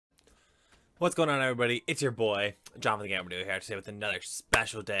What's going on, everybody? It's your boy, Jonathan the Gamer here today with another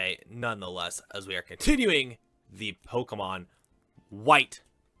special day, nonetheless, as we are continuing the Pokemon White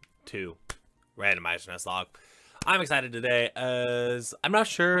 2 Randomizer Nuzlocke. I'm excited today as I'm not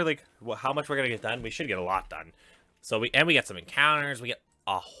sure how much we're gonna get done. We should get a lot done. So we get some encounters, we get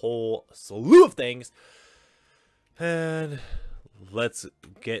a whole slew of things, and let's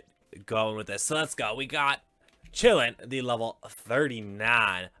get going with this. So let's go. We got Chillin, the level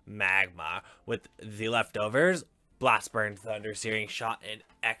 39 Magma with the leftovers, Blast Burn, Thunder, Searing Shot, and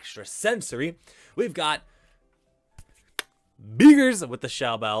Extra Sensory. We've got Beegers with the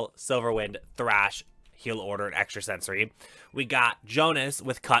Shell Bell, Silver Wind, Thrash, Heal Order, and Extra Sensory. We got Jonas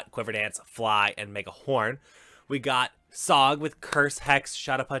with Cut, Quiver Dance, Fly, and Mega Horn. We got Sog with Curse, Hex,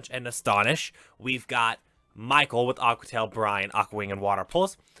 Shadow Punch, and Astonish. We've got Michael with Aqua Tail, Brian, Aqua Wing, and Water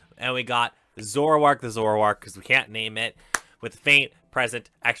Pulse. And we got Zoroark, the Zoroark, because we can't name it, with Faint, Present,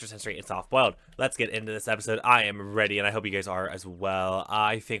 Extra Sensory, and Soft Boiled. Let's get into this episode. I am ready, and I hope you guys are as well.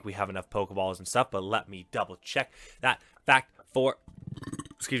 I think we have enough Pokeballs and stuff, but let me double check that fact for...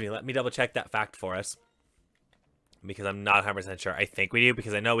 let me double check that fact for us, because I'm not 100% sure. I think we do,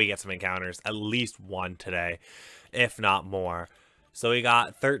 because I know we get some encounters, at least one today, if not more. So we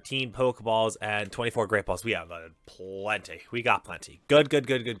got 13 Pokeballs and 24 Great Balls. We have plenty. We got plenty. Good.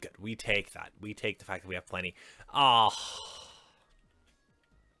 We take that. We take the fact that we have plenty. Oh.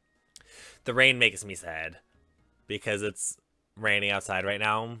 The rain makes me sad because it's raining outside right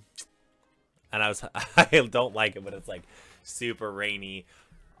now. And I don't like it, but it's like super rainy.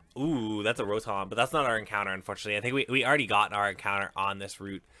 Ooh, that's a Rotom, but that's not our encounter, unfortunately. I think we already got our encounter on this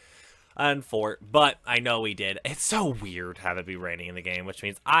route. But I know we did. It's so weird to have it be raining in the game, which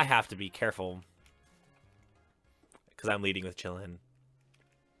means I have to be careful because I'm leading with Chillin.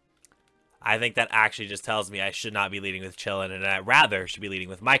 I think that actually just tells me I should not be leading with Chillin, and I rather should be leading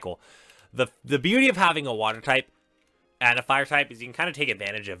with Michael. The beauty of having a water type and a fire type is you can kind of take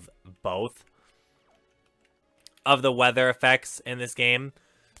advantage of both of the weather effects in this game.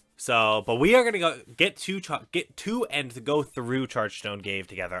 So, but we are going to go get two and go through Charged Stone Cave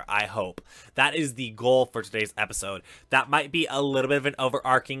together, I hope. That is the goal for today's episode. That might be a little bit of an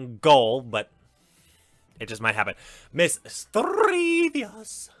overarching goal, but it just might happen. Miss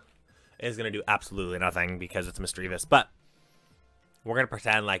Mischievous is going to do absolutely nothing because it's Mischievous, but we're going to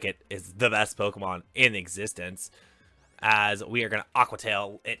pretend like it is the best Pokemon in existence, as we are going to Aqua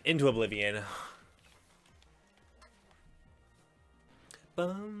Tail it into oblivion. Yeah,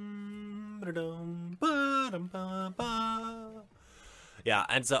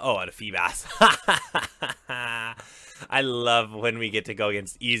 and so and a Feebas. I love when we get to go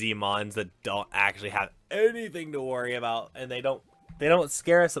against easy mons that don't actually have anything to worry about, and they don't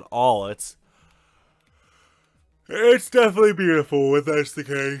scare us at all. It's definitely beautiful when that's the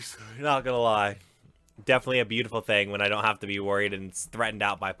case. Not gonna lie, definitely a beautiful thing when I don't have to be worried and threatened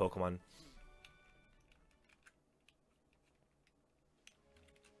out by Pokemon.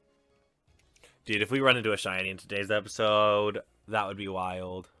 Dude, if we run into a shiny in today's episode, that would be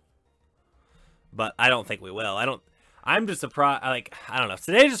wild. But I don't think we will. I'm just surprised. I don't know.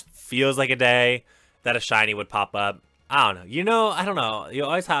 Today just feels like a day that a shiny would pop up. I don't know. I don't know. You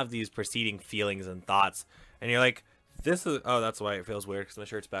always have these preceding feelings and thoughts. And you're like, this is... Oh, that's why it feels weird, because my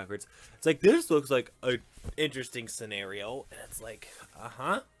shirt's backwards. It's like, this looks like an interesting scenario. And it's like,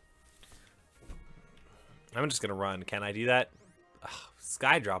 I'm just going to run. Can I do that?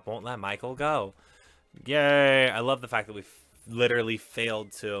 Skydrop won't let Michael go. Yay! I love the fact that we literally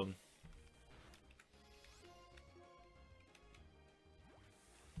failed to...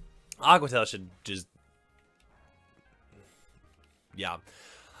 Aqua Tail should just... Yeah.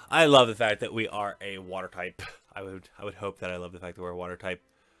 I love the fact that we are a water type. I would hope that I love the fact that we're a water type.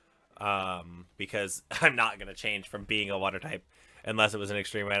 Because I'm not going to change from being a water type unless it was an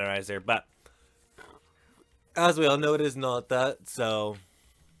extreme randomizer, but... As we all know, it is not that, so...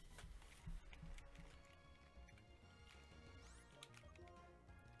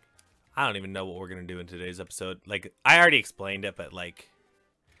 I don't even know what we're going to do in today's episode. Like, I already explained it, but, like...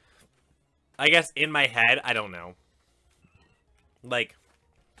 I guess in my head, I don't know. Like...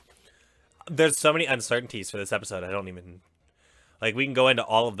 There's so many uncertainties for this episode, I don't even... Like, we can go into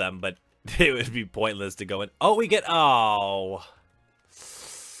all of them, but it would be pointless to go in... Oh, we get... Oh...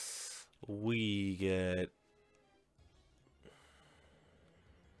 We get...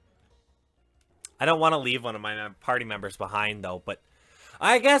 I don't want to leave one of my party members behind, though, but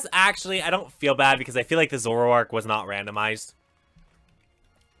I guess, actually, I don't feel bad because I feel like the Zoroark was not randomized.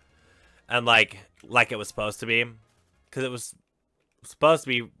 And, like it was supposed to be. Because it was supposed to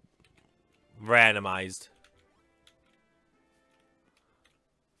be randomized.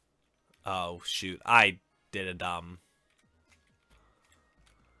 Oh, shoot. I did a dumb.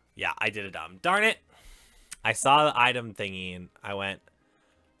 Yeah, I did a dumb. Darn it. I saw the item thingy and I went,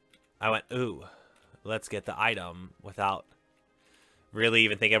 ooh, let's get the item without really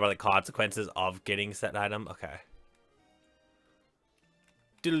even thinking about the consequences of getting said item. Okay.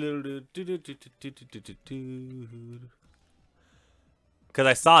 Because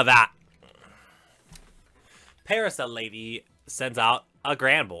I saw that. Parasol Lady sends out a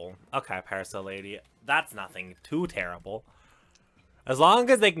Grand Bull. Okay, Parasol Lady. That's nothing too terrible. As long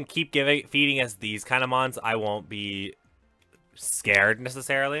as they can keep feeding us these kind of mons, I won't be scared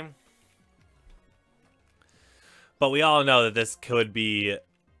necessarily. But we all know that this could be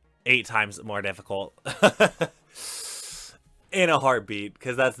 8 times more difficult. In a heartbeat,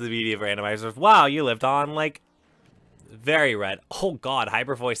 because that's the beauty of randomizers. Wow, you lived on, like, very red. Oh god,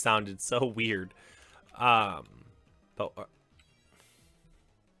 hyper voice sounded so weird. But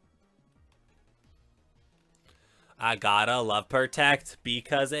I gotta love Protect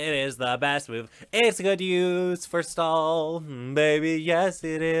because it is the best move. It's a good use for stall, baby. Yes,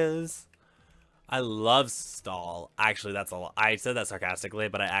 it is. I love stall. Actually, that's a lot. I said that sarcastically,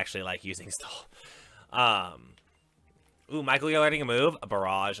 but I actually like using stall. Ooh, Michael, you're learning a move? A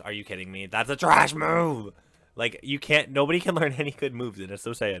barrage. Are you kidding me? That's a trash move! Like, you can't... Nobody can learn any good moves, and it's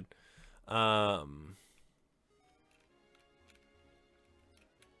so sad.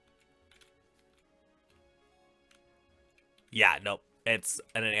 Yeah, nope. It's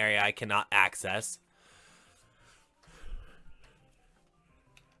in an area I cannot access.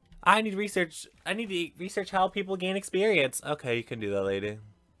 I need research. I need to research how people gain experience. Okay, you can do that, lady.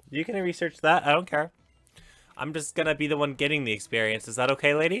 You can research that. I don't care. I'm just gonna be the one getting the experience. Is that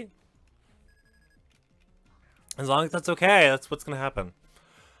okay, lady? As long as that's okay, that's what's gonna happen.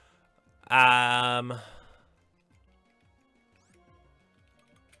 I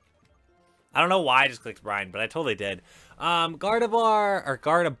don't know why I just clicked Brian, but I totally did. Gardevoir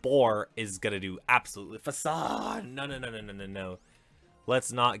is gonna do absolutely facade. No.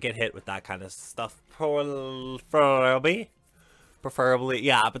 Let's not get hit with that kind of stuff. Preferably,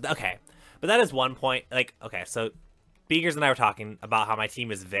 yeah. But okay. But that is one point. Like, okay, so Beakers and I were talking about how my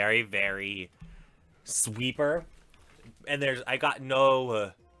team is very, very sweeper, and I got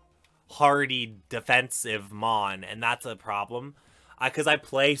no hardy defensive mon, and that's a problem. Because I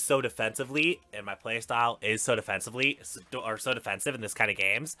play so defensively, and my play style is so defensive in this kind of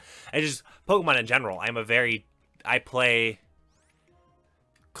games, and just Pokemon in general. I play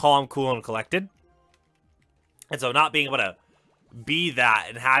calm, cool, and collected, and so not being able to be that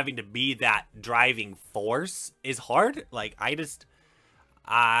and having to be that driving force is hard. Like, I just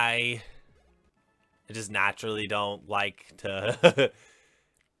naturally don't like to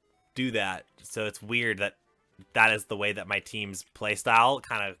do that. So it's weird that is the way that my team's playstyle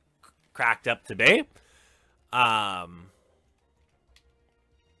kind of cracked up to be.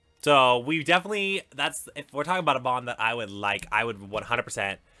 So we definitely, if we're talking about a bond that I would like, I would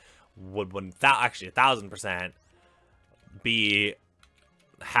 100% actually 1,000% be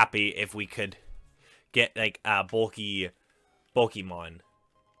happy if we could get like a bulky Pokemon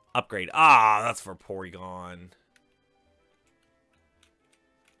upgrade. Ah, that's for Porygon.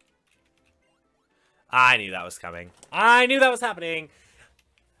 I knew that was coming. I knew that was happening.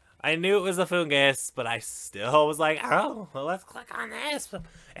 I knew it was a fungus, but I still was like, oh, well, let's click on this.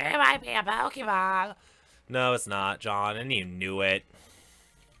 It might be a Pokemon. No, it's not, John, and you knew it.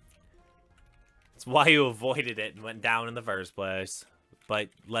 It's why you avoided it and went down in the first place. But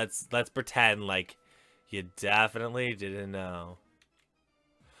let's pretend like you definitely didn't know.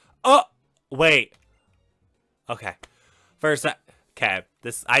 Oh, wait. Okay. First, okay.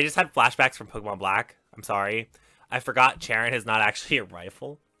 I just had flashbacks from Pokemon Black. I'm sorry. I forgot Charon is not actually a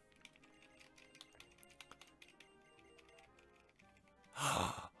rifle.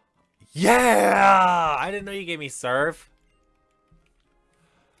 Yeah! I didn't know you gave me Surf.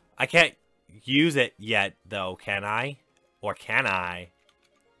 I can't use it yet, though, can I? Or can I?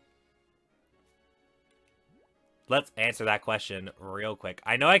 Let's answer that question real quick.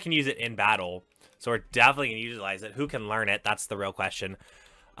 I know I can use it in battle, so we're definitely going to utilize it. Who can learn it? That's the real question.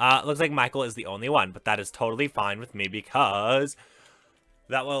 Looks like Michael is the only one, but that is totally fine with me because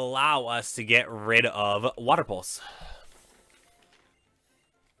that will allow us to get rid of Water Pulse.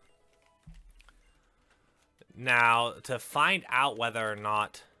 Now, to find out whether or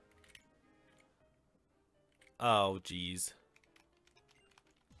not... Oh, jeez.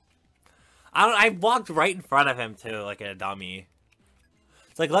 I walked right in front of him, too, like a dummy.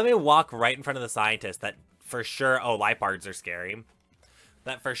 It's like, let me walk right in front of the scientist that for sure... Oh, Lipards are scary.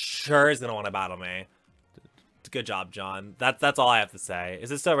 That for sure is going to want to battle me. Good job, John. That's all I have to say.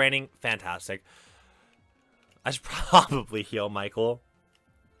 Is it still raining? Fantastic. I should probably heal Michael.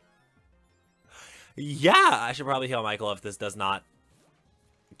 Yeah, I should probably heal Michael if this does not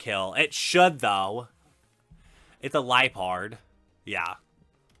kill. It should, though. It's a Lipard. Yeah.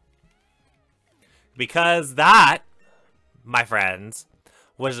 Because that, my friends,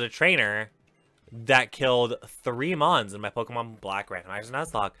 was a trainer that killed 3 Mons in my Pokemon Black Randomizer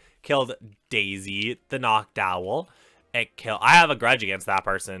Nuzlocke. Killed Daisy, the Noctowl. I have a grudge against that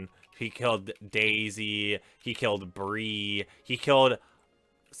person. He killed Daisy. He killed Bree. He killed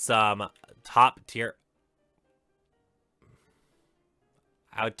some top tier.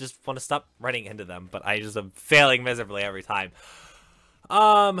 I would just want to stop running into them, but I just am failing miserably every time.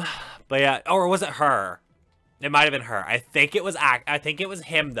 But yeah, or was it her? It might have been her. I think it was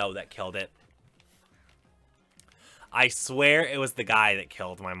him though that killed it. I swear it was the guy that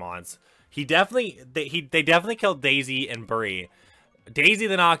killed my Mons. They definitely killed Daisy and Bree. Daisy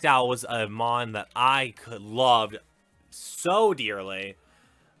the Noctowl was a Mon that I loved so dearly.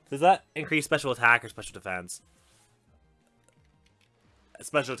 Does that increase special attack or special defense?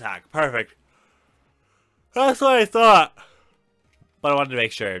 Special attack. Perfect. That's what I thought. But I wanted to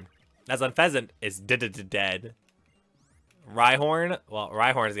make sure. As Unpheasant is dead. Rhyhorn, well,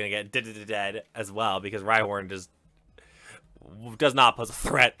 Rhyhorn is going to get dead as well because Rhyhorn does not pose a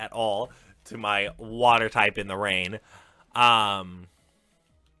threat at all to my water type in the rain. Because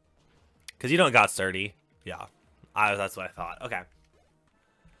you don't got sturdy. Yeah. That's what I thought. Okay.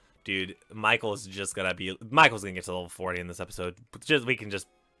 Dude, Michael's going to get to level 40 in this episode. We can just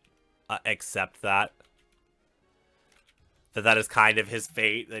accept that. That is kind of his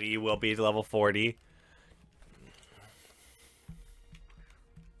fate, that he will be to level 40.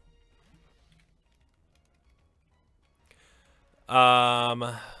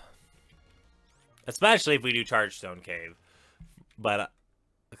 Especially if we do Charge Stone Cave. But,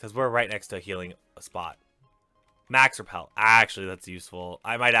 because we're right next to a healing spot. Max Repel. Actually, that's useful.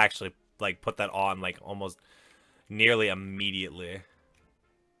 I might actually, like, put that on, like, almost nearly immediately.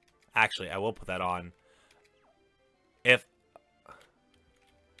 Actually, I will put that on. If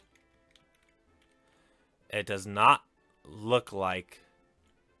it does not look like...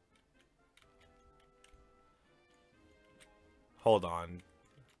 Hold on.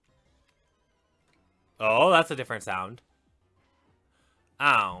 Oh, that's a different sound.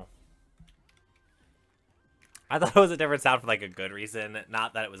 Ow. I thought it was a different sound for, like, a good reason.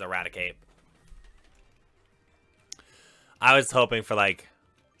 Not that it was Eradicate. I was hoping for, like,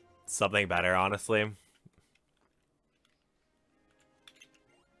 something better, honestly.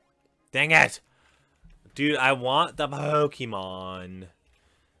 Dang it! Dude, I want the Pokemon.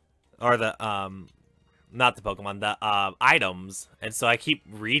 Or the, not the Pokemon, the, items. And so I keep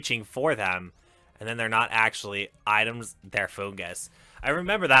reaching for them. And then they're not actually items, they're fungus. I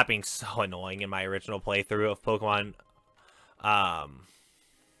remember that being so annoying in my original playthrough of Pokemon.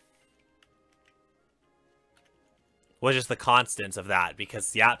 Was just the constants of that.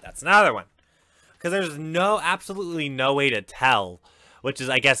 Because, yeah, that's another one. Because there's absolutely no way to tell. Which is,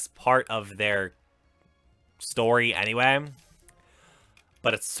 I guess, part of their story anyway.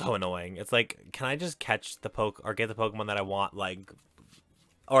 But it's so annoying. It's like, can I just catch the get the Pokemon that I want, like,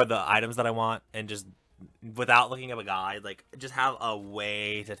 or the items that I want, and just, without looking at a guide, like, just have a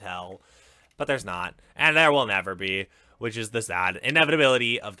way to tell. But there's not. And there will never be, which is the sad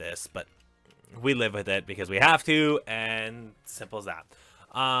inevitability of this. But we live with it because we have to, and simple as that.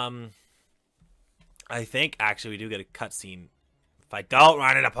 I think, actually, we do get a cutscene. If I don't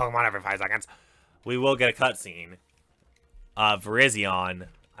run into Pokemon every 5 seconds, we will get a cutscene of Virizion,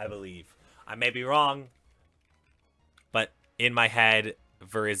 I believe. I may be wrong, but in my head,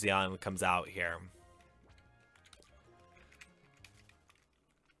 Virizion comes out here.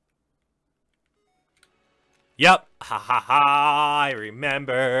 Yep. Ha ha ha. I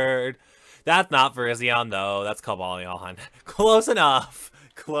remembered. That's not Virizion, though. That's Cobalion. Close enough.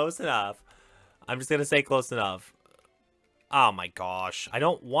 Close enough. I'm just going to say close enough. Oh my gosh. I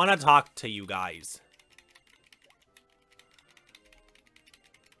don't want to talk to you guys.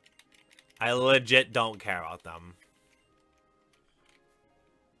 I legit don't care about them.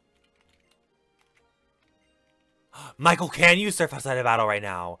 Michael, can you surf outside of battle right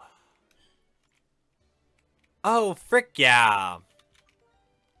now? Oh, frick yeah.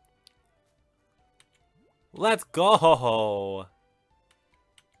 Let's go.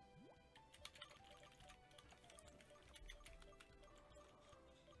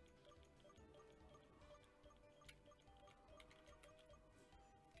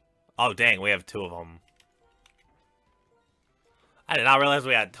 Oh, dang, we have 2 of them. I did not realize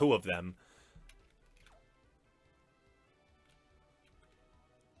we had 2 of them.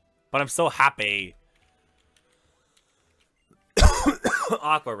 But I'm so happy.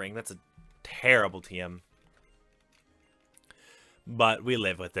 Aqua Ring, that's a terrible TM. But we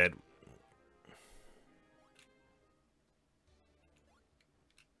live with it.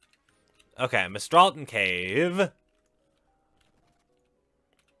 Okay, Mistralton Cave.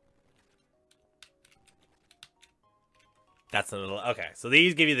 That's a little... Okay, so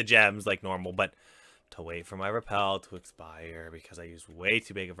these give you the gems like normal, but to wait for my repel to expire because I used way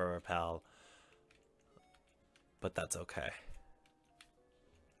too big of a repel. But that's okay.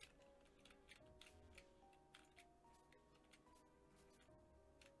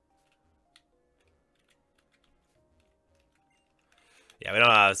 Yeah, we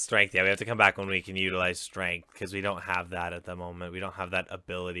don't have strength yet. We have to come back when we can utilize strength because we don't have that at the moment. We don't have that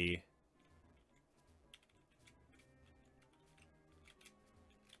ability.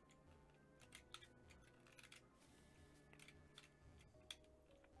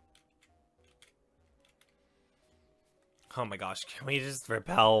 Oh my gosh, can we just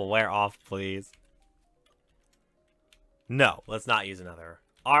repel wear off, please? No, let's not use another.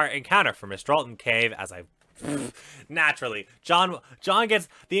 Our encounter for Mistralton Cave, as I... Naturally. John gets...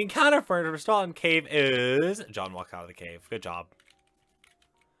 The encounter for Mistralton Cave is... John walks out of the cave. Good job.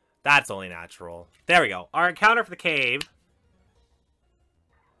 That's only natural. There we go. Our encounter for the cave...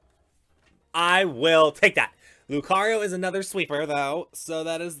 I will take that. Lucario is another sweeper, though. So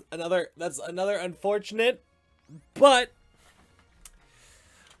that is another... That's another unfortunate... But...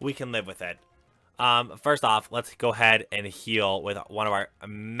 we can live with it. First off, let's go ahead and heal with one of our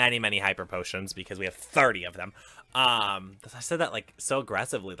many hyper potions because we have 30 of them. I said that like so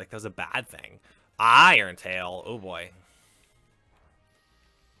aggressively, like that was a bad thing. Iron Tail, oh boy.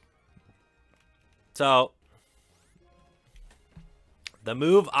 So the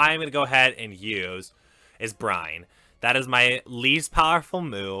move I'm gonna go ahead and use is Brine. That is my least powerful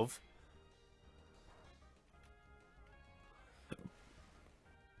move.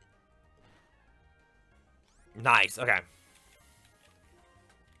 Nice, okay.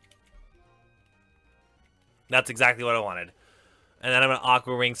 That's exactly what I wanted. And then I'm gonna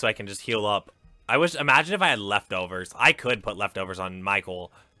Aqua Ring so I can just heal up. Imagine if I had leftovers. I could put leftovers on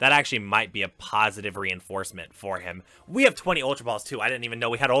Michael. That actually might be a positive reinforcement for him. We have 20 Ultra Balls too. I didn't even know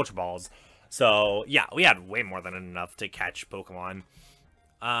we had Ultra Balls. So, yeah, we had way more than enough to catch Pokemon.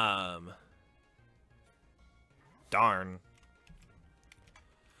 Darn.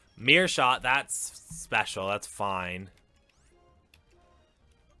 Mirror Shot, that's special. That's fine.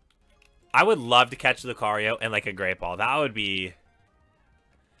 I would love to catch Lucario and like a Great Ball. That would be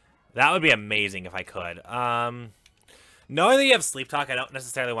amazing if I could. Knowing that you have Sleep Talk, I don't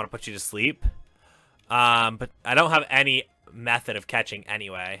necessarily want to put you to sleep. But I don't have any method of catching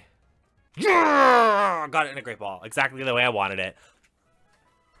anyway. Yeah! Got it in a Great Ball. Exactly the way I wanted it.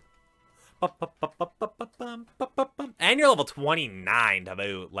 And you're level 29 to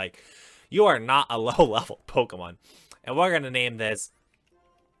boot. Like, you are not a low-level Pokemon. And we're going to name this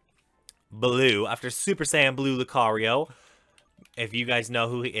Blue after Super Saiyan Blue Lucario. If you guys know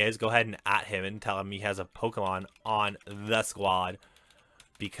who he is, go ahead and at him and tell him he has a Pokemon on the squad.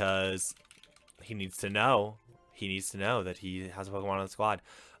 Because he needs to know. He needs to know that he has a Pokemon on the squad.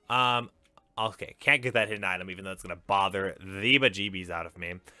 Okay, can't get that hidden item even though it's going to bother the bejeebies out of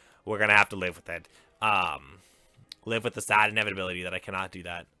me. We're going to have to live with it. Live with the sad inevitability that I cannot do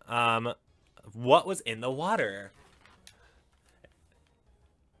that. What was in the water?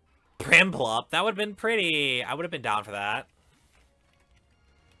 Primplup. That would have been pretty. I would have been down for that.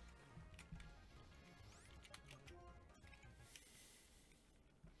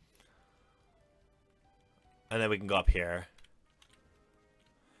 And then we can go up here.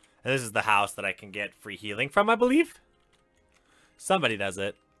 And this is the house that I can get free healing from, I believe. Somebody does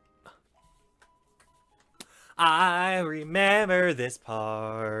it. I remember this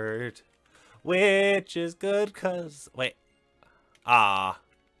part, which is good cause... Wait.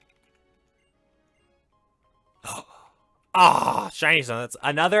 Shiny Stone. That's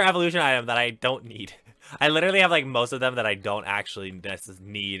another evolution item that I don't need. I literally have like most of them that I don't actually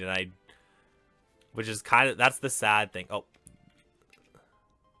need, and which is kind of, that's the sad thing. Oh.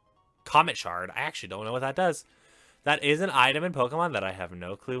 Comet Shard. I actually don't know what that does. That is an item in Pokemon that I have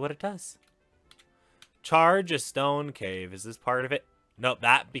no clue what it does. Charge a Stone Cave. Is this part of it? Nope,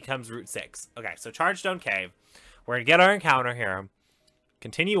 that becomes Route 6. Okay, so Charge Stone Cave. We're going to get our encounter here.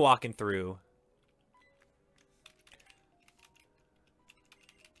 Continue walking through.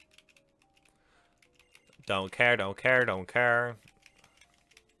 Don't care, don't care, don't care.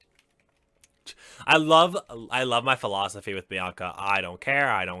 I love my philosophy with Bianca. I don't care,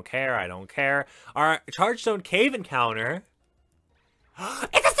 I don't care, I don't care. Our Charge Stone Cave encounter.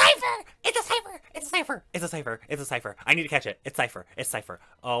 It's a Cypher! cipher. It's a cipher. It's a cipher. I need to catch it. It's cipher. It's cipher.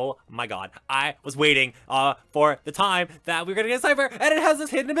 Oh my god. I was waiting for the time that we were gonna get a cipher, and it has this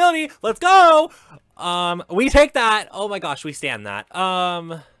hidden ability. Let's go. We take that. Oh my gosh, we stand that.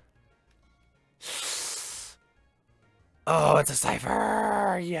 Oh, it's a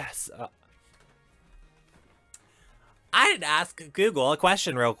cipher. Yes. I didn't ask Google a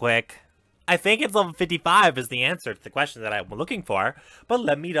question real quick. I think it's level 55 is the answer to the question that I'm looking for, but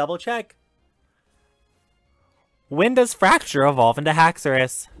let me double check. When does Fracture evolve into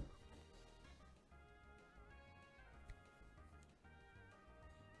Haxorus?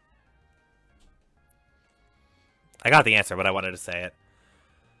 I got the answer, but I wanted to say it.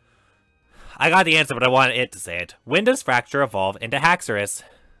 I got the answer, but I wanted it to say it. When does Fracture evolve into Haxorus?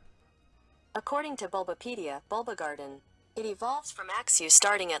 According to Bulbapedia, Bulbagarden, it evolves from Axew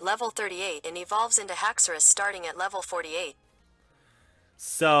starting at level 38 and evolves into Haxorus starting at level 48.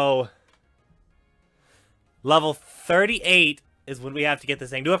 So, level 38 is when we have to get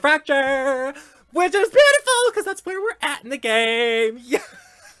this thing to a Fracture, which is beautiful because that's where we're at in the game. Yes!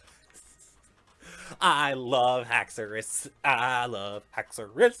 I love Haxorus. I love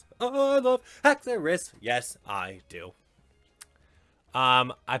Haxorus. I love Haxorus. Yes, I do.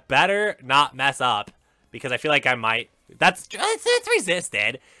 I better not mess up because I feel like I might. It's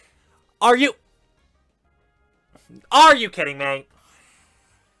resisted. Are you kidding me?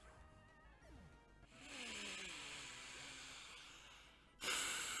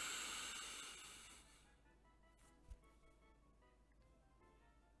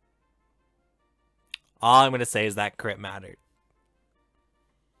 All I'm gonna say is that crit mattered.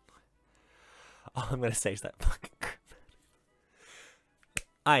 All I'm gonna say is that fucking crit mattered.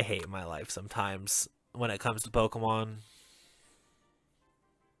 I hate my life sometimes when it comes to Pokemon.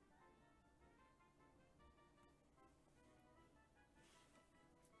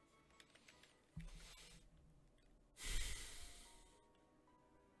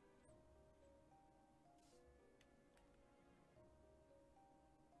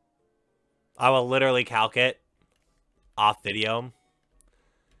 I will literally calc it off video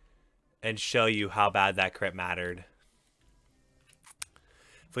and show you how bad that crit mattered.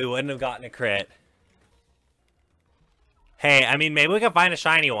 If we wouldn't have gotten a crit. Hey, I mean, maybe we can find a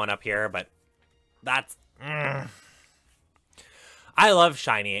shiny one up here, but that's... I love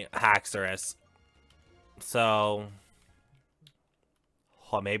shiny Haxorus. So...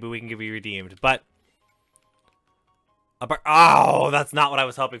 well, maybe we can get you redeemed, but... oh, that's not what I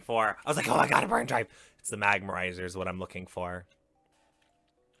was hoping for. I was like, oh my god, a burn drive. It's the Magmarizer is what I'm looking for.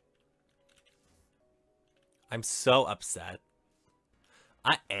 I'm so upset.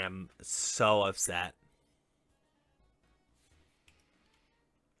 I am so upset.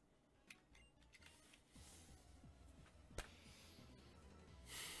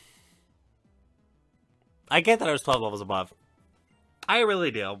 I get that I was 12 levels above. I really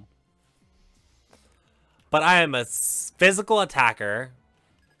do. But I am a physical attacker.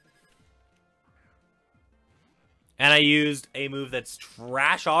 And I used a move that's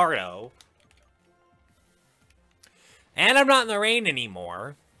Trash-Ardo. And I'm not in the rain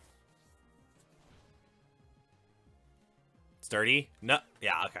anymore. Sturdy? No.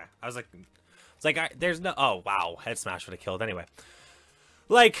 Yeah, okay. I was like, there's no... oh, wow. Head smash would have killed anyway.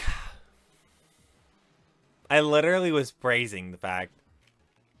 Like... I literally was praising the fact...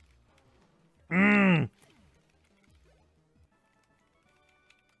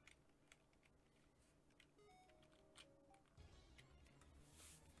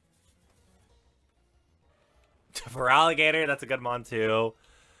 For Alligator, that's a good one too.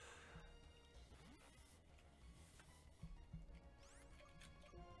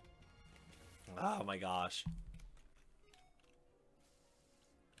 Oh my gosh.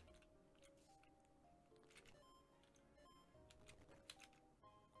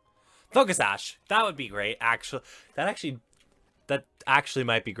 Focus Ash. That would be great. That actually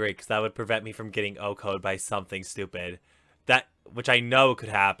might be great because that would prevent me from getting O-code by something stupid. Which I know could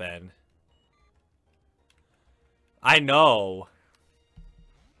happen. I know.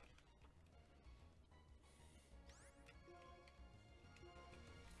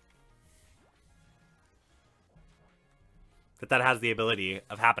 That has the ability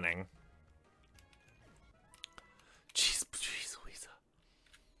of happening. Jeez, Louisa.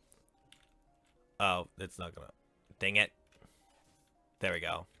 Oh, it's not gonna. Dang it. There we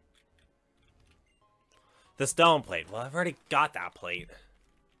go. The stone plate. Well, I've already got that plate.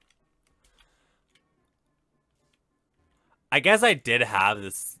 I guess I did have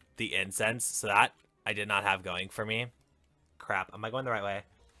the incense, so that I did not have going for me. Crap, am I going the right way?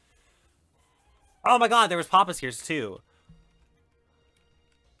 Oh my god, there was Papa's here too.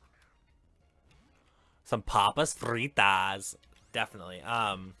 Some papas fritas. Definitely.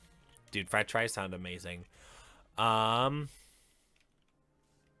 Dude, french fries sound amazing. What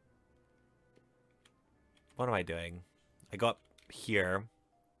am I doing? I go up here.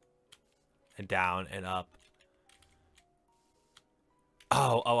 And down and up.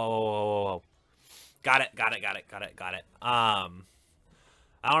 Oh. Got it. I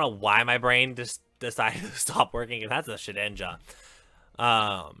don't know why my brain just decided to stop working, and that's a Shedinja.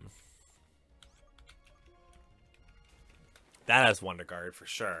 That has Wonder Guard for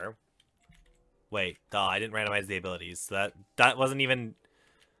sure. Wait, duh, I didn't randomize the abilities. So that wasn't even...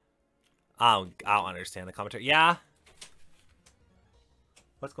 I don't understand the commentary. Yeah?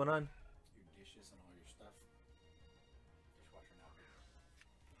 What's going on? Your dishes and all your stuff. Dishwasher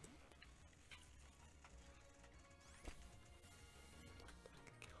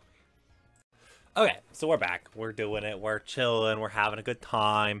now. Okay, so we're back. We're doing it. We're chilling. We're having a good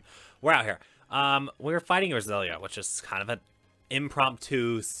time. We're out here. We're fighting Roselia, which is kind of an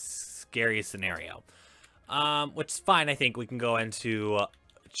impromptu, scary scenario. Which is fine. I think we can go into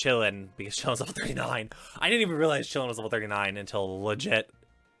chillin' because chillin's level 39. I didn't even realize chillin was level 39 until legit.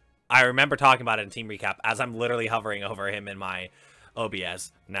 I remember talking about it in Team Recap as I'm literally hovering over him in my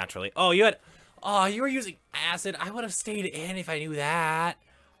OBS, naturally. Oh, you were using acid. I would have stayed in if I knew that.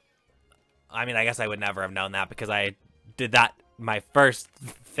 I mean, I guess I would never have known that because I did that my first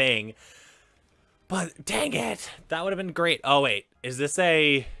thing. But dang it, that would have been great. Oh, wait, is this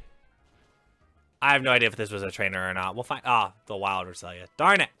a... I have no idea if this was a trainer or not. We'll find... Ah, the Wild Roselia.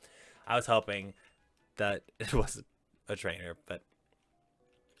 Darn it. I was hoping that it was a trainer, but...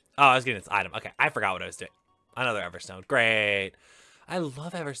 Oh, I was getting this item. Okay, I forgot what I was doing. Another Everstone. Great. I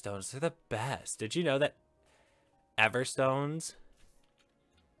love Everstones. They're the best. Did you know that Everstones...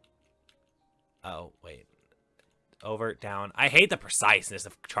 Oh, wait. Over, down. I hate the preciseness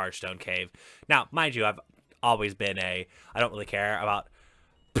of Chargestone Cave. Now, mind you, I've always been I don't really care about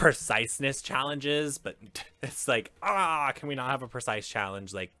preciseness challenges, but it's like, can we not have a precise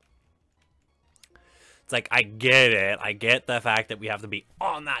challenge? Like, it's like, I get it. I get the fact that we have to be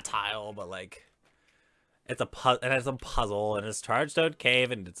on that tile, but like, it's a puzzle, and it's Chargestone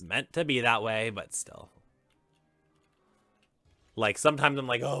Cave, and it's meant to be that way, but still. Like, sometimes I'm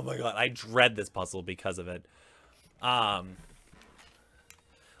like, oh my god, I dread this puzzle because of it.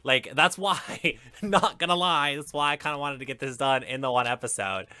 Like, that's why, not gonna lie, that's why I kind of wanted to get this done in the one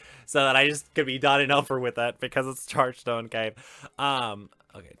episode. So that I just could be done and over with it, because it's Chargestone Cave.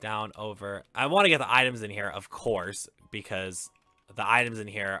 Okay, down, over. I want to get the items in here, of course, because the items in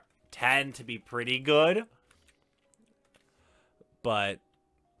here tend to be pretty good. But,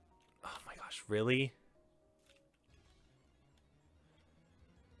 oh my gosh, really?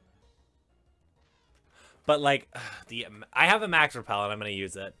 But, like, I have a max repel, and I'm going to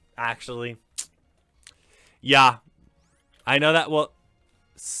use it. Actually, yeah. I know that will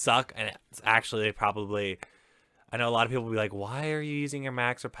suck, and it's actually probably... I know a lot of people will be like, why are you using your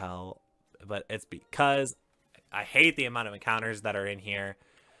max repel? But it's because I hate the amount of encounters that are in here,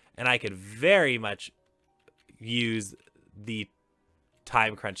 and I could very much use the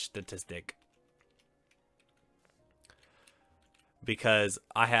time crunch statistic. Because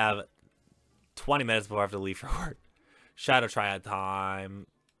I have 20 minutes before I have to leave for work. Shadow Triad time.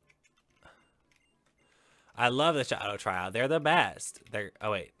 I love the Shadow Triad. They're the best.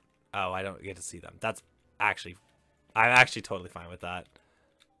 Oh, wait. Oh, I don't get to see them. That's actually... I'm actually totally fine with that.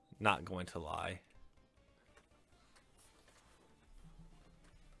 Not going to lie.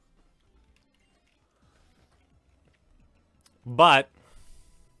 But...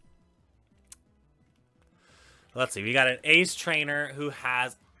 let's see. We got an ace trainer who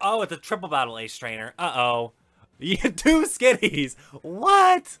has... Oh, it's a triple battle ace trainer. Uh-oh. You get 2 skitties.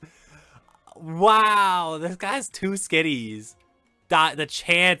 What? Wow. This guy's 2 skitties. The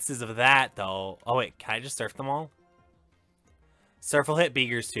chances of that, though. Oh, wait. Can I just surf them all? Surf will hit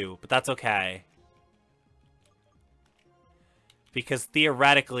Beegers, too. But that's okay. Because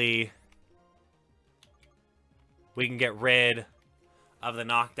theoretically, we can get rid of the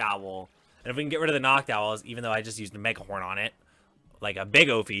Knocked Owl. And if we can get rid of the Knocked Owls, even though I just used a Mega Horn on it, like a big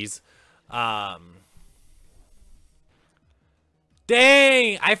Ophies.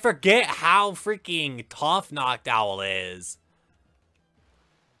 Dang! I forget how freaking tough Knocked Owl is.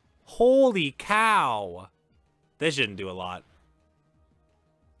 Holy cow. This shouldn't do a lot.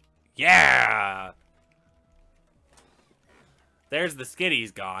 Yeah! There's the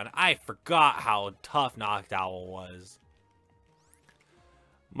skitties gone. I forgot how tough Knocked Owl was.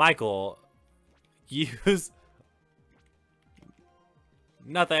 Michael, use...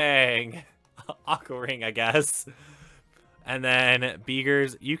 nothing. Aqua Ring, I guess. And then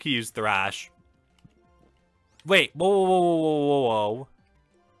Beegers, you can use Thrash. Wait, whoa, whoa, whoa, whoa, whoa, whoa.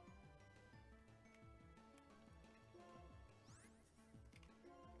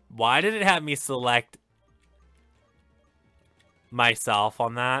 Why did it have me select myself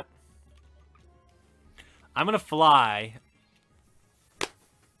on that? I'm gonna fly.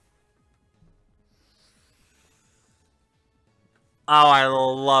 Oh, I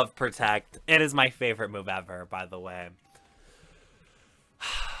love Protect. It is my favorite move ever, by the way.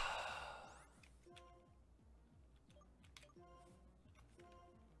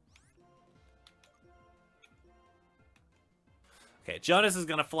 Okay, Jonas is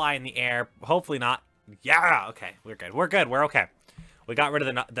gonna fly in the air. Hopefully not. Yeah, okay, we're good. We're good. We're okay. We got rid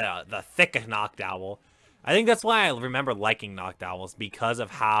of the thick Noctowl. I think that's why I remember liking Noctowls, because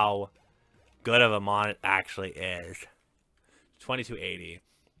of how good of a mon it actually is. 2280.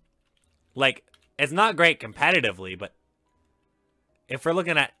 Like, it's not great competitively, but if we're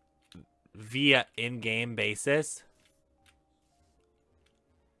looking at via in-game basis,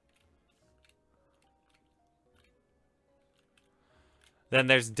 then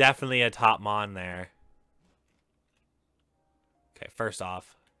there's definitely a top mon there. Okay, first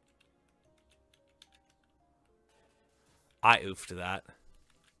off, I oofed that.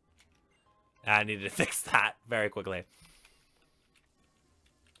 I needed to fix that very quickly.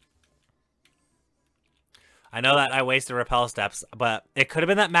 I know that I wasted repel steps, but it could have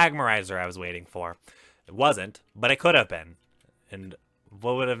been that Magmarizer I was waiting for. It wasn't, but it could have been. And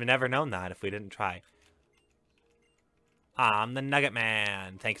we would have never known that if we didn't try. I'm the Nugget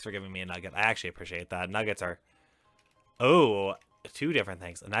Man. Thanks for giving me a nugget. I actually appreciate that. Nuggets are... Oh, two different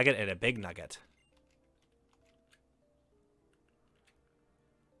things. A nugget and a big nugget.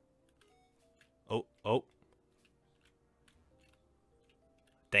 Oh, oh.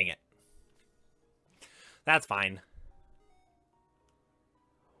 Dang it. That's fine.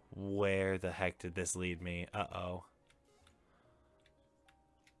 Where the heck did this lead me? Uh-oh.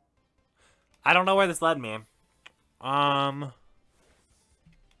 I don't know where this led me.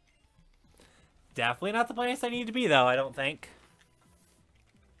 Definitely not the place I need to be, though, I don't think.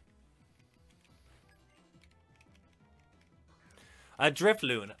 A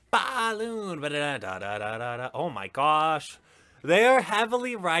Drifloon. Balloon. Oh my gosh. They are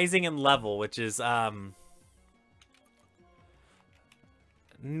heavily rising in level, which is,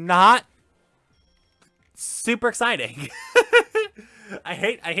 not super exciting. I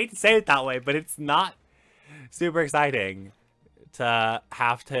hate to say it that way, but it's not super exciting to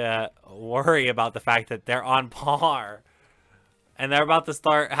have to worry about the fact that they're on par and they're about to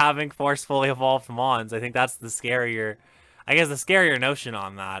start having forcefully evolved mons. I think that's the scarier, I guess the scarier notion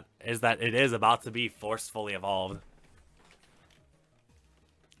on that is that it is about to be forcefully evolved.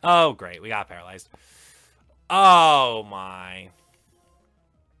 Oh great, we got paralyzed. Oh my.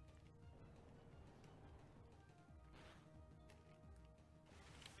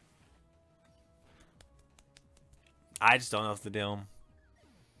 I just don't know what to do.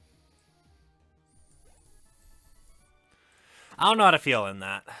 I don't know how to feel in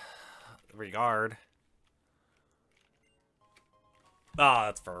that regard. Oh,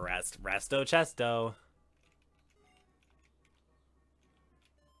 that's for rest. Resto Chesto.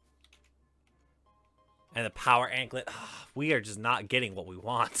 And the power anklet. Oh, we are just not getting what we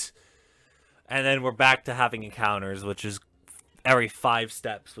want. And then we're back to having encounters, which is every 5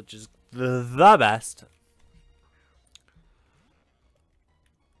 steps, which is the best.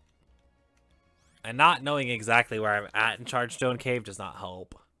 And not knowing exactly where I'm at in Chargestone Cave does not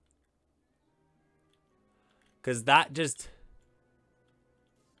help. Because that just...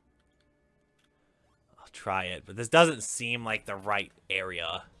 I'll try it, but this doesn't seem like the right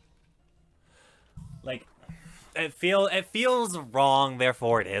area. Like, it feels wrong,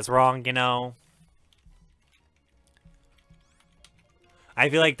 therefore it is wrong, you know? I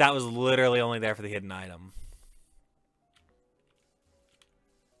feel like that was literally only there for the hidden item.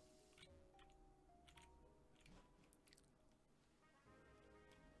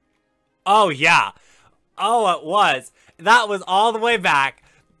 Oh, yeah. Oh, it was. That was all the way back.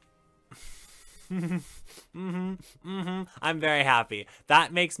 I'm very happy.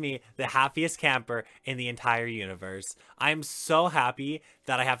 That makes me the happiest camper in the entire universe. I'm so happy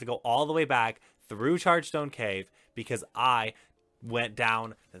that I have to go all the way back through Chargestone Cave because I went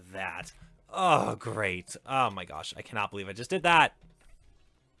down that. Oh, great. Oh my gosh. I cannot believe I just did that.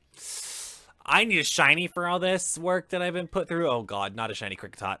 I need a shiny for all this work that I've been put through. Oh god, not a shiny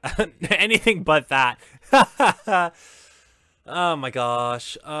Kricketot. Anything but that. Oh my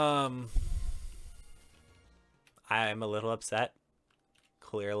gosh. I'm a little upset,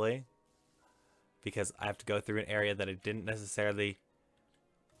 clearly, because I have to go through an area that I didn't necessarily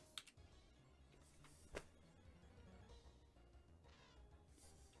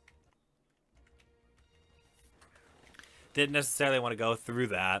Didn't necessarily want to go through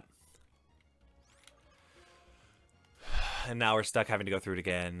that. And now we're stuck having to go through it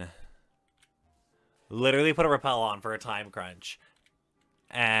again. Literally put a repel on for a time crunch.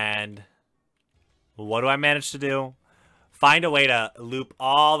 And what do I manage to do? Find a way to loop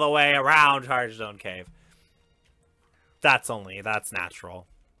all the way around Charge Zone Cave. That's natural.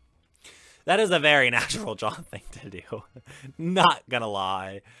 That is a very natural John thing to do. Not gonna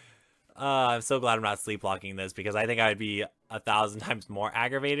lie. I'm so glad I'm not sleepwalking this because I think I'd be 1,000 times more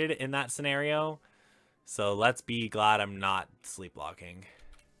aggravated in that scenario. So let's be glad I'm not sleepwalking.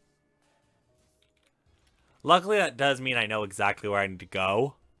 Luckily, that does mean I know exactly where I need to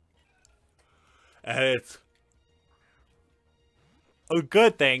go. And it's a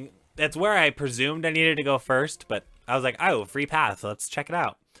good thing. That's where I presumed I needed to go first, but I was like, oh, free path. Let's check it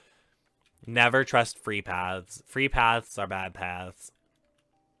out. Never trust free paths. Free paths are bad paths.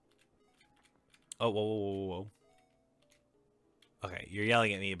 Oh, whoa, whoa, whoa, whoa. Okay, you're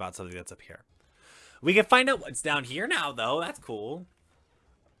yelling at me about something that's up here. We can find out what's down here now, though. That's cool.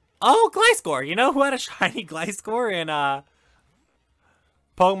 Oh, Gliscor. You know who had a shiny Gliscor in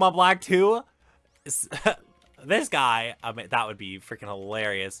Pokemon Black 2? This guy. I mean, that would be freaking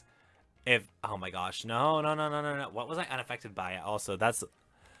hilarious. If, oh my gosh. No. What was I unaffected by? Also, that's...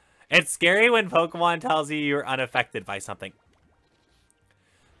 It's scary when Pokemon tells you you're unaffected by something.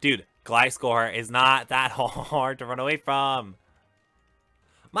 Dude, Gliscor is not that hard to run away from.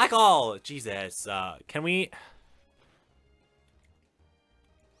 Michael! Jesus. Can we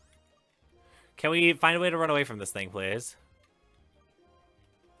find a way to run away from this thing, please?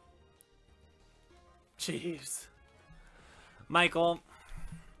 Jeez. Michael.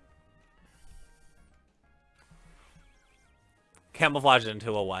 Camouflage it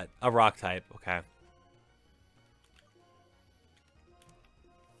into a what? A rock type. Okay.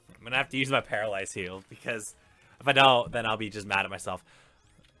 I'm gonna have to use my Paralyze Heal because if I don't, then I'll be just mad at myself.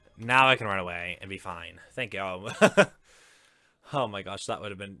 Now I can run away and be fine. Thank you. Oh my gosh, that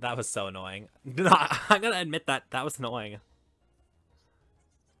was so annoying. I'm gonna admit that was annoying.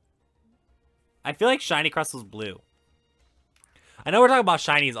 I feel like Shiny Crystal's blue. I know we're talking about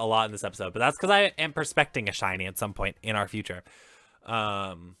shinies a lot in this episode, but that's because I am prospecting a shiny at some point in our future.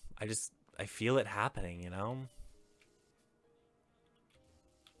 I feel it happening, you know?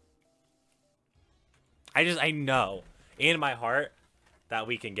 I know in my heart that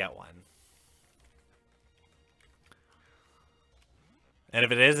we can get one. And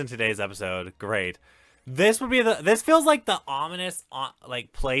if it is in today's episode, great. This feels like the ominous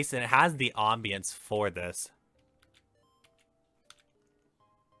like place, and it has the ambience for this.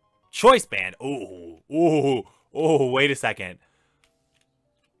 Choice band. Oh, wait a second.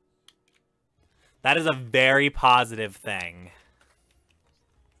 That is a very positive thing.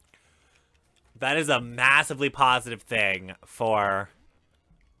 That is a massively positive thing for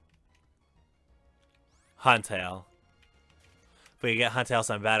Huntail. If we get Huntail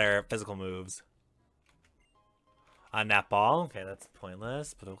some better physical moves. On that ball. Okay, that's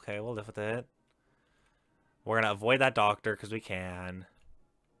pointless, but okay, we'll live with it. We're going to avoid that doctor because we can.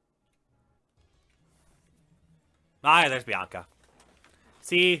 Ah, there's Bianca.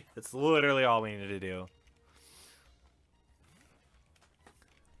 See? That's literally all we needed to do.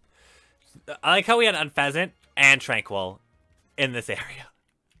 I like how we had Unpheasant and Tranquil in this area.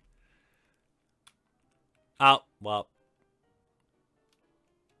 Oh, well.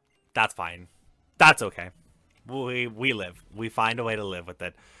 That's fine. That's okay. We live. We find a way to live with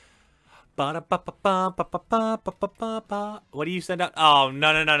it. What do you send out? Oh,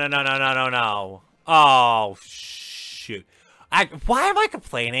 no. Oh, shoot. Why am I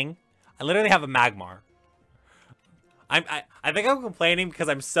complaining? I literally have a Magmar. I think I'm complaining because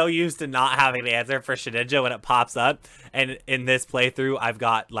I'm so used to not having the answer for Shedinja when it pops up. And in this playthrough, I've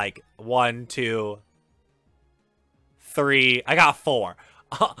got like 1, 2, 3. I got 4.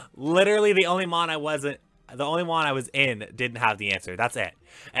 Literally the only one I was in didn't have the answer. That's it.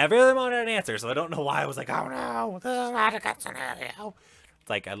 Every other one had an answer, so I don't know why I was like, oh no, this is not a good scenario. It's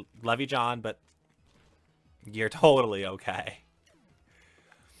like, I love you, John, but you're totally okay.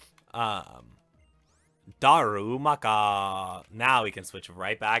 Darumaka. Now we can switch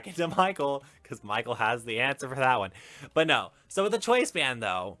right back into Michael, because Michael has the answer for that one. But no. So with the Choice Band,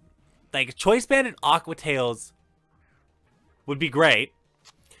 though, like, Choice Band and Aqua Tails would be great.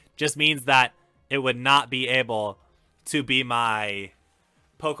 Just means that it would not be able to be my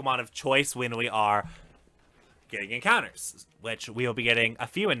Pokemon of choice when we are getting encounters, which we will be getting a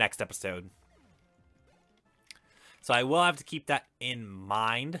few in next episode. So I will have to keep that in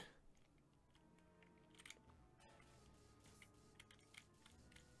mind.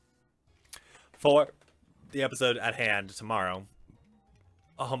 For the episode at hand tomorrow.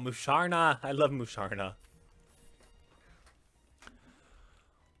 Oh, Musharna. I love Musharna.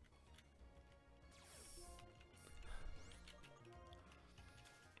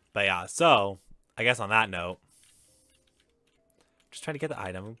 But yeah, so I guess on that note, just trying to get the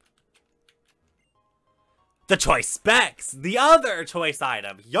item. The choice specs! The other choice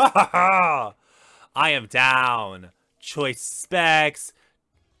item! Yeah! I am down. Choice specs.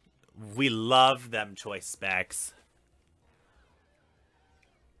 We love them choice specs.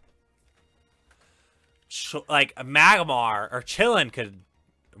 Like, Magmar or Chillin could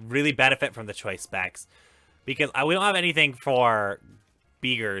really benefit from the choice specs. Because we don't have anything for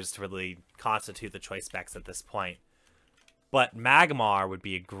Beegers to really constitute the choice specs at this point. But Magmar would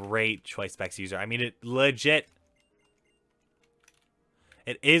be a great choice specs user. I mean, it legit...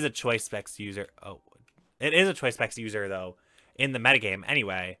 It is a choice specs user. Oh, it is a choice specs user, though, in the metagame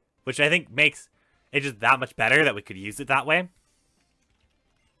anyway. Which I think makes it just that much better that we could use it that way.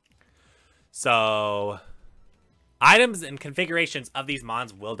 So, items and configurations of these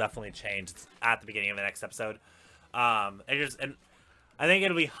mons will definitely change at the beginning of the next episode. And I think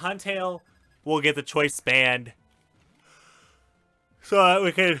it'll be Huntail will get the choice band. So that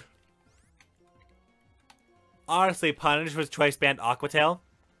we could honestly punish with choice band Aquatail.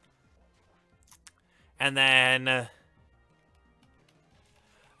 And then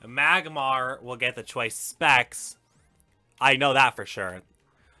Magmar will get the choice specs. I know that for sure.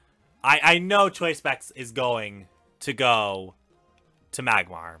 I know choice specs is going to go to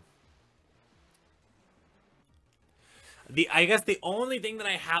Magmar. I guess the only thing that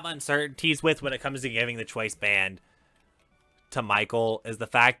I have uncertainties with when it comes to giving the choice band to Michael is the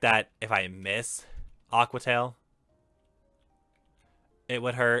fact that if I miss Aquatail, it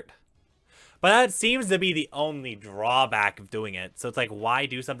would hurt. But that seems to be the only drawback of doing it. So it's like, why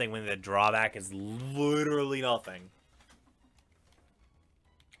do something when the drawback is literally nothing?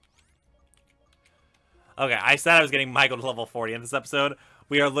 Okay, I said I was getting Michael to level 40 in this episode.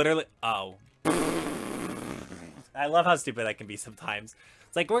 We are literally... Oh. I love how stupid that can be sometimes.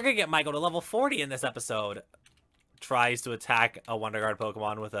 It's like, we're going to get Michael to level 40 in this episode. Tries to attack a Wonder Guard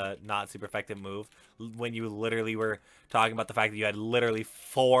Pokemon with a not super effective move when you literally were talking about the fact that you had literally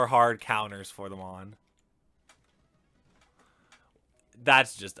 4 hard counters for them on.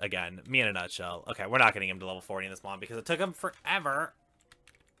 That's just, again, me in a nutshell. Okay, we're not getting him to level 40 in this mon because it took him forever.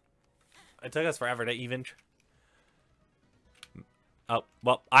 It took us forever to even... Oh,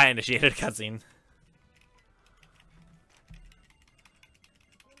 well, I initiated a cutscene.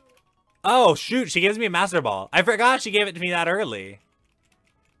 Oh, shoot, she gives me a Master Ball. I forgot she gave it to me that early.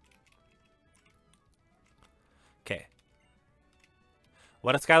 Okay.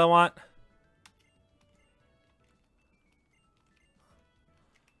 What does Skylar want?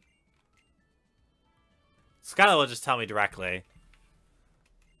 Skylar will just tell me directly.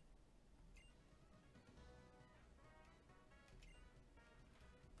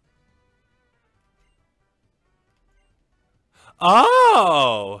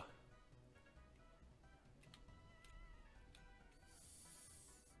 Oh!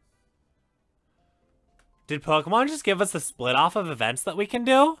 Did Pokemon just give us a split off of events that we can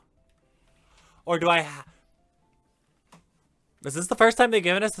do? Or do I Is this the first time they've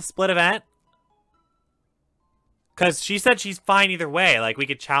given us a split event? Because she said she's fine either way. Like, we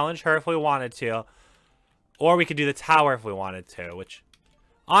could challenge her if we wanted to. Or we could do the tower if we wanted to. Which,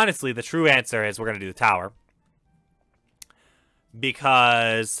 honestly, the true answer is we're going to do the tower.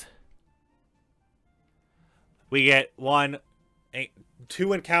 Because we get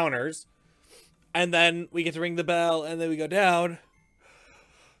 2 encounters. And then we get to ring the bell, and then we go down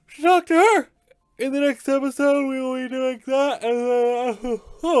to talk to her. In the next episode, we will be doing that. And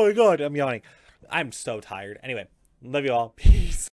oh my god, I'm yawning. I'm so tired. Anyway, love you all. Peace.